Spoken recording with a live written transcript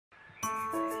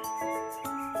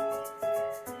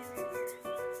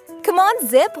Come on,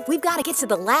 Zip, we've got to get to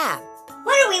the lab.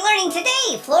 What are we learning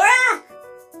today, Flora?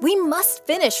 We must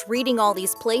finish reading all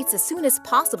these plates as soon as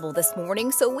possible this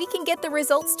morning so we can get the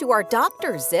results to our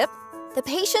doctor, Zip. The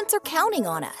patients are counting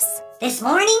on us. This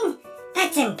morning?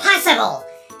 That's impossible.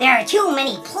 There are too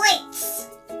many plates.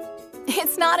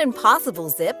 It's not impossible,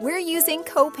 Zip. We're using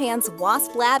Copan's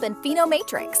WASP Lab and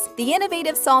PhenoMATRIX, the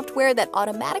innovative software that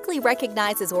automatically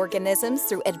recognizes organisms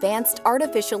through advanced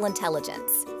artificial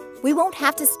intelligence. We won't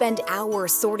have to spend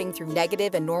hours sorting through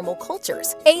negative and normal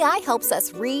cultures. AI helps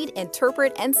us read,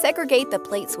 interpret, and segregate the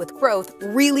plates with growth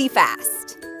really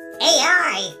fast.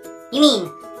 AI? You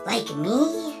mean like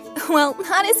me? Well,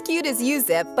 not as cute as you,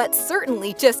 Zip, but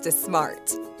certainly just as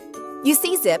smart. You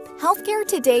see, Zip, healthcare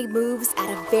today moves at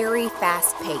a very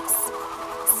fast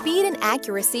pace. Speed and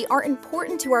accuracy are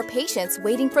important to our patients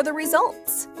waiting for the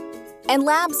results. And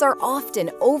labs are often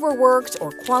overworked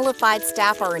or qualified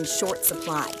staff are in short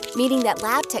supply, meaning that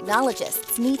lab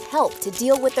technologists need help to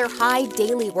deal with their high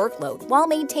daily workload while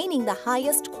maintaining the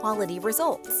highest quality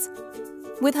results.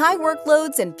 With high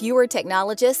workloads and fewer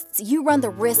technologists, you run the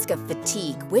risk of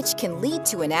fatigue, which can lead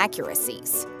to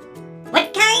inaccuracies.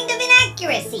 What kind of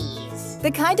inaccuracies? The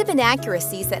kind of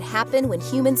inaccuracies that happen when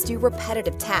humans do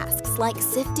repetitive tasks like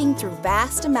sifting through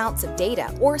vast amounts of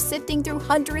data or sifting through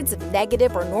hundreds of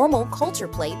negative or normal culture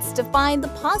plates to find the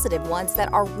positive ones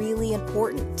that are really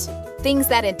important. Things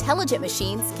that intelligent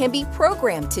machines can be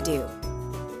programmed to do.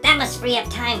 That must free up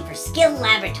time for skilled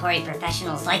laboratory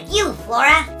professionals like you,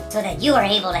 Flora, so that you are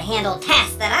able to handle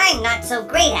tasks that I'm not so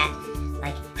great at,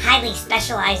 like highly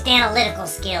specialized analytical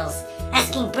skills,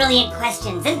 asking brilliant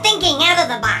questions, and thinking out of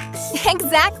the box.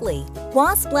 Exactly.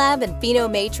 WASP Lab and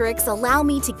PhenoMATRIX allow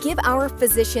me to give our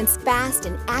physicians fast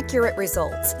and accurate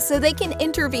results so they can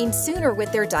intervene sooner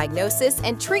with their diagnosis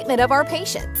and treatment of our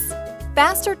patients.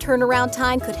 Faster turnaround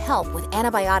time could help with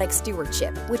antibiotic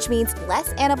stewardship, which means less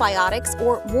antibiotics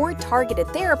or more targeted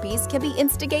therapies can be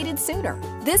instigated sooner.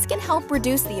 This can help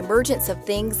reduce the emergence of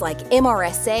things like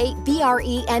MRSA,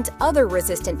 VRE, and other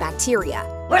resistant bacteria.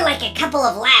 We're like a couple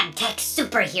of lab tech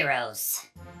superheroes.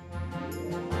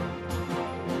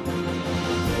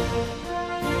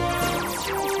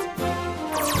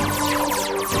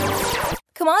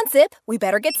 Come on, Zip, we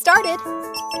better get started.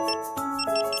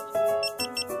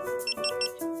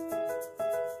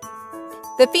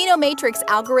 The PhenoMATRIX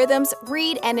algorithms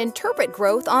read and interpret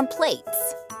growth on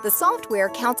plates. The software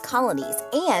counts colonies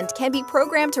and can be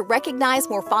programmed to recognize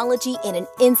morphology in an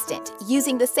instant,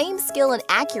 using the same skill and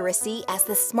accuracy as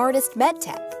the smartest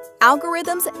medtech.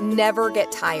 Algorithms never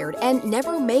get tired and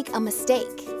never make a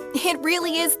mistake. It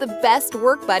really is the best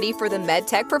work buddy for the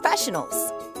medtech professionals.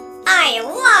 I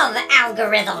love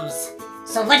algorithms.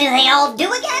 So what do they all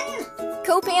do again?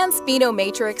 Copan's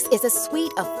PhenoMATRIX is a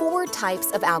suite of 4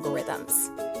 types of algorithms.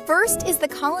 First is the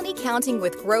colony counting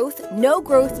with growth, no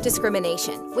growth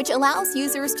discrimination, which allows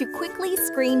users to quickly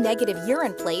screen negative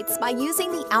urine plates by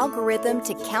using the algorithm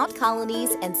to count colonies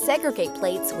and segregate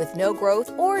plates with no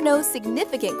growth or no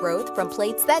significant growth from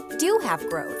plates that do have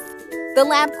growth. The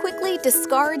lab quickly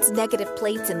discards negative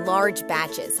plates in large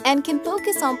batches and can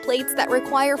focus on plates that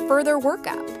require further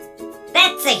workup.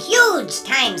 That's a huge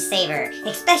time saver,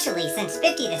 especially since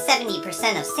 50 to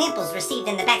 70% of samples received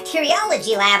in the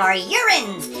bacteriology lab are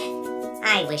urines.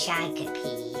 I wish I could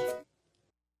pee.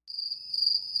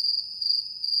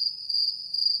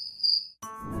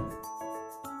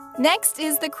 Next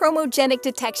is the CHROMOGENIC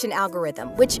detection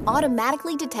algorithm, which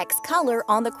automatically detects color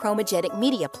on the chromogenic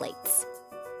media plates.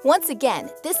 Once again,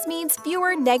 this means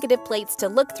fewer negative plates to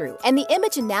look through, and the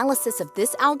image analysis of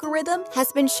this algorithm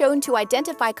has been shown to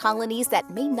identify colonies that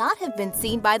may not have been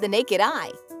seen by the naked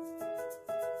eye.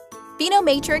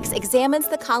 PhenoMATRIX examines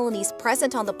the colonies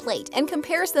present on the plate and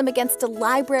compares them against a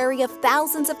library of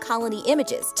thousands of colony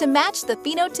images to match the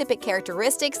phenotypic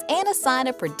characteristics and assign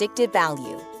a predicted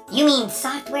value. You mean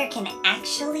software can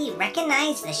actually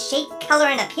recognize the shape, color,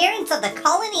 and appearance of the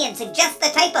colony and suggest the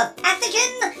type of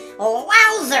pathogen?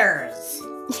 Wowzers!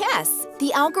 Yes,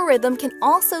 the algorithm can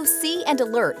also see and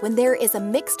alert when there is a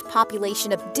mixed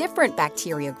population of different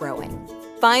bacteria growing.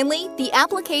 Finally, the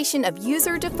application of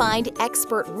user-defined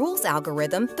expert rules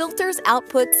algorithm filters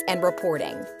outputs and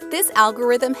reporting. This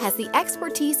algorithm has the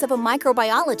expertise of a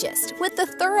microbiologist with the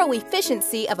thorough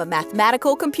efficiency of a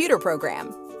mathematical computer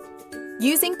program.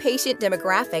 Using patient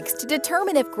demographics to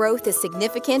determine if growth is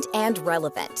significant and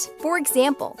relevant. For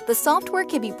example, the software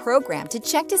can be programmed to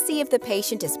check to see if the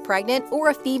patient is pregnant or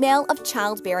a female of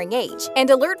childbearing age,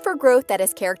 and alert for growth that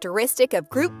is characteristic of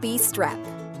Group B strep.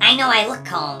 I know I look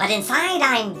calm, but inside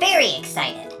I'm very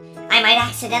excited. I might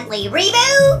accidentally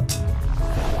reboot!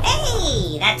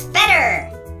 Hey, that's better!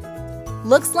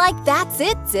 Looks like that's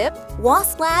it, Zip!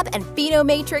 WASP Lab and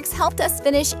PhenoMATRIX helped us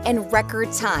finish in record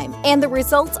time, and the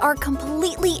results are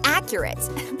completely accurate.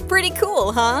 Pretty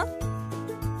cool, huh?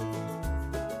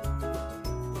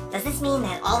 Does this mean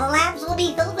that all the labs will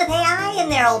be filled with AI and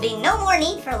there will be no more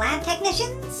need for lab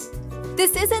technicians?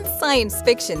 This isn't science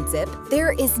fiction, Zip.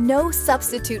 There is no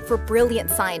substitute for brilliant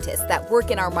scientists that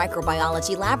work in our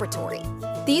microbiology laboratory.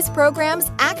 These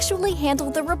programs actually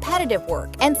handle the repetitive work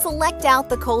and select out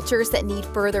the cultures that need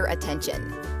further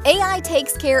attention. AI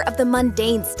takes care of the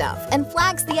mundane stuff and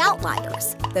flags the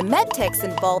outliers. The medtech's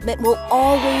involvement will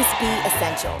always be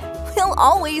essential. We'll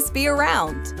always be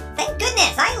around. Thank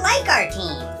goodness, I like our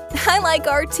team. I like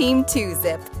our team too,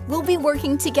 Zip. We'll be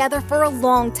working together for a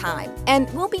long time, and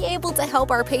we'll be able to help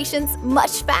our patients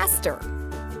much faster.